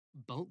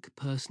Bulk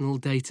personal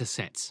data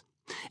sets.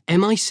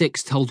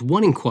 MI6 told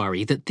one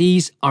inquiry that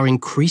these are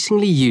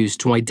increasingly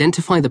used to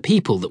identify the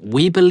people that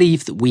we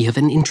believe that we have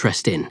an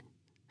interest in,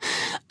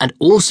 and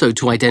also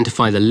to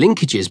identify the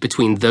linkages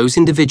between those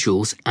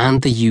individuals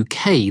and the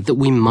UK that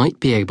we might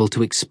be able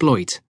to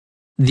exploit.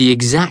 The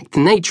exact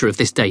nature of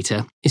this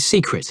data is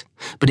secret,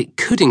 but it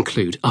could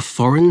include a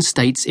foreign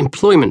state's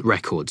employment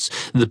records,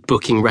 the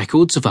booking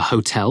records of a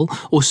hotel,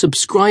 or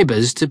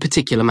subscribers to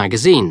particular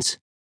magazines.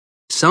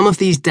 Some of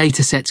these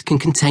datasets can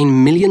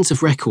contain millions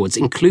of records,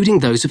 including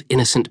those of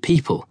innocent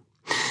people.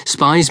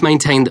 Spies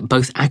maintain that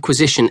both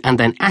acquisition and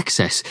then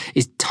access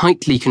is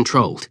tightly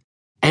controlled.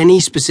 Any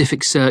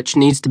specific search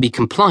needs to be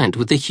compliant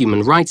with the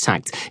Human Rights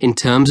Act in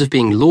terms of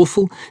being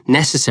lawful,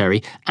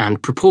 necessary,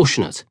 and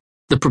proportionate.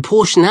 The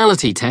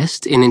proportionality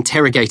test in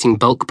interrogating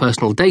bulk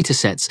personal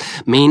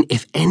datasets mean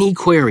if any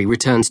query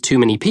returns too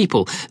many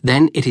people,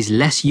 then it is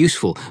less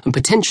useful and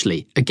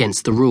potentially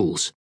against the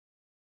rules.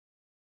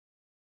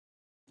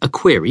 A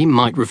query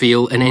might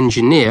reveal an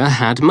engineer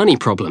had money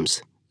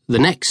problems. The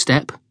next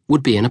step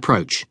would be an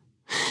approach.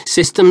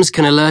 Systems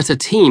can alert a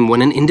team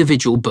when an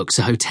individual books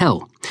a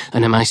hotel.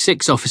 An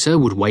MI6 officer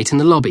would wait in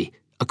the lobby,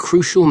 a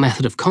crucial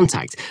method of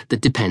contact that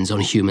depends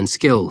on human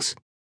skills.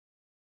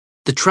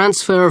 The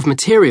transfer of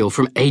material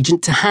from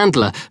agent to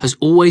handler has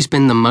always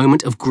been the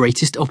moment of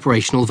greatest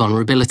operational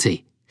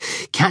vulnerability.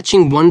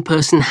 Catching one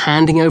person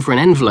handing over an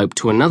envelope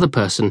to another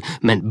person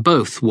meant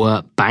both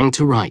were banged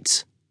to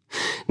rights.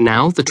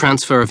 Now, the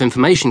transfer of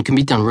information can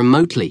be done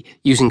remotely,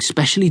 using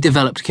specially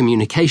developed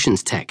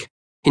communications tech.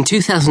 In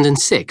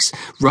 2006,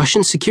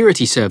 Russian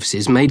security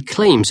services made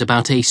claims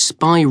about a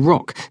spy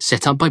rock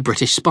set up by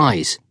British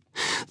spies.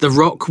 The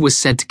rock was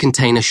said to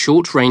contain a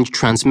short-range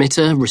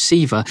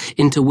transmitter-receiver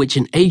into which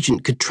an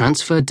agent could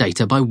transfer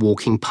data by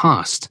walking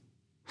past.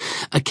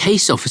 A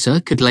case officer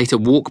could later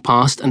walk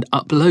past and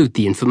upload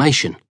the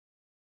information.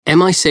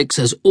 MI6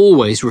 has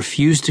always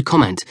refused to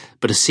comment,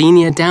 but a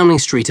senior Downing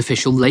Street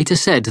official later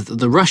said that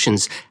the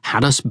Russians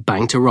had us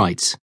banged to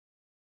rights.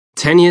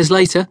 10 years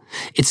later,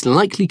 it's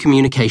likely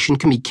communication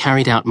can be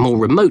carried out more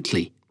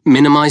remotely,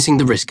 minimizing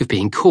the risk of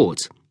being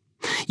caught.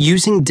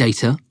 Using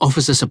data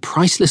offers us a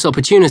priceless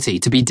opportunity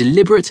to be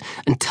deliberate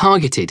and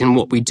targeted in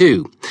what we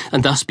do,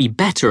 and thus be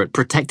better at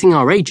protecting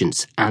our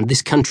agents and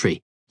this country,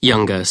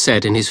 Younger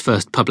said in his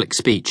first public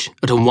speech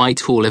at a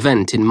Whitehall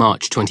event in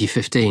March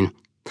 2015.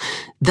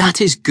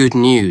 That is good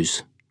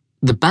news.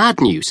 The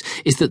bad news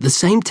is that the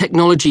same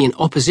technology in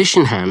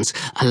opposition hands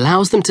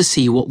allows them to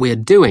see what we are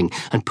doing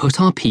and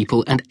put our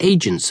people and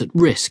agents at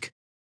risk.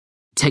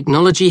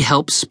 Technology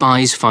helps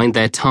spies find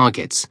their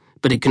targets,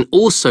 but it can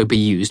also be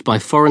used by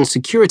foreign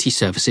security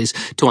services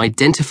to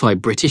identify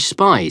British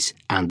spies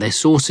and their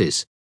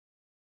sources.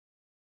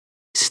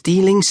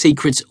 Stealing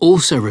secrets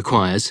also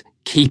requires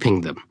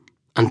keeping them,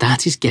 and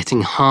that is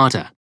getting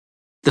harder.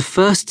 The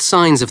first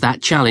signs of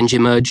that challenge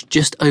emerged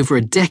just over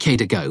a decade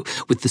ago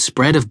with the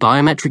spread of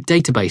biometric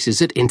databases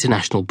at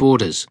international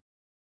borders.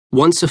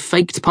 Once a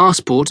faked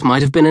passport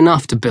might have been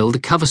enough to build a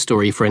cover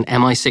story for an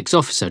MI6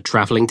 officer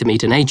travelling to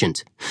meet an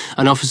agent.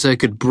 An officer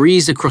could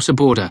breeze across a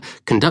border,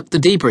 conduct the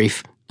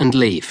debrief, and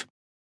leave.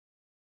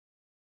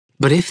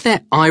 But if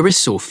their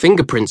iris or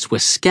fingerprints were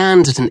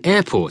scanned at an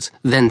airport,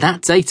 then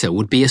that data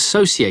would be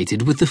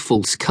associated with the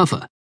false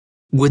cover.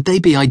 Would they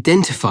be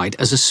identified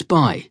as a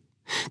spy?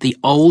 The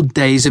old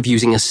days of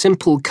using a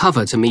simple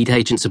cover to meet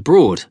agents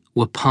abroad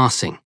were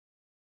passing.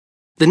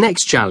 The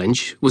next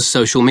challenge was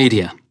social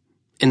media.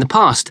 In the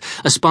past,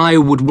 a spy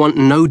would want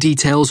no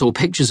details or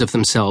pictures of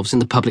themselves in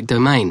the public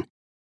domain.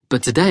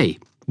 But today,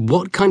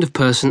 what kind of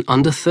person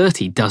under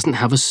 30 doesn't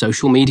have a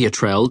social media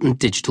trail and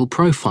digital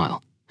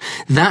profile?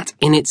 That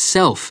in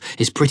itself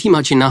is pretty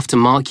much enough to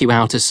mark you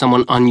out as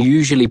someone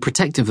unusually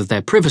protective of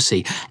their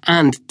privacy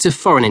and, to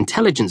foreign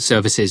intelligence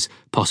services,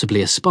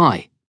 possibly a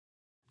spy.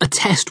 A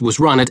test was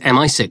run at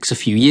MI6 a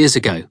few years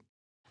ago.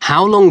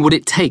 How long would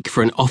it take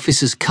for an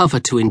officer's cover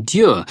to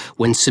endure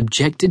when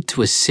subjected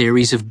to a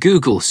series of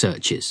Google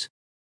searches?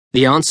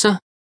 The answer?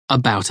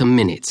 About a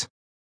minute.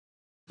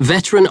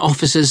 Veteran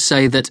officers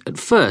say that, at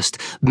first,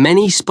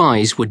 many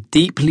spies were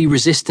deeply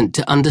resistant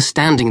to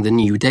understanding the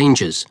new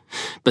dangers.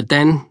 But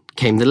then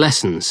came the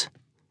lessons.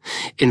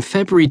 In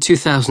February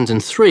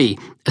 2003,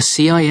 a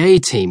CIA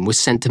team was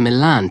sent to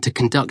Milan to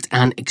conduct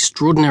an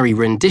extraordinary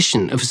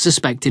rendition of a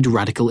suspected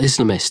radical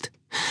Islamist.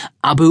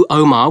 Abu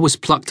Omar was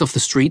plucked off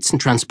the streets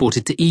and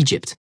transported to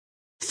Egypt.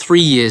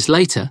 3 years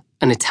later,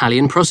 an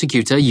Italian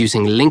prosecutor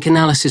using link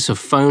analysis of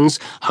phones,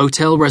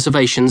 hotel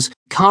reservations,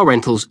 car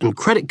rentals and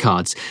credit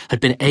cards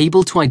had been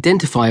able to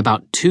identify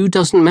about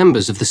 24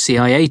 members of the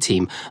CIA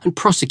team and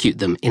prosecute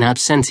them in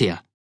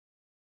absentia.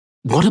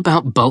 What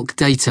about bulk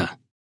data?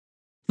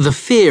 The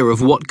fear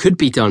of what could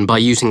be done by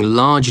using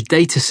large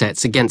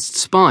datasets against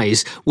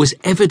spies was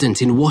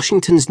evident in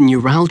Washington's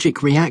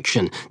neuralgic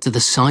reaction to the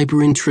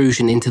cyber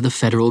intrusion into the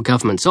federal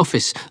government's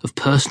Office of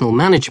Personnel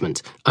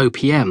Management,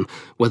 OPM,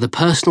 where the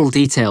personal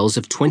details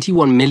of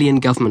 21 million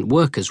government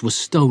workers were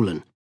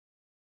stolen.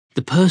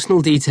 The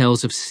personal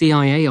details of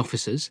CIA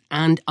officers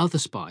and other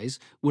spies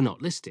were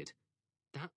not listed.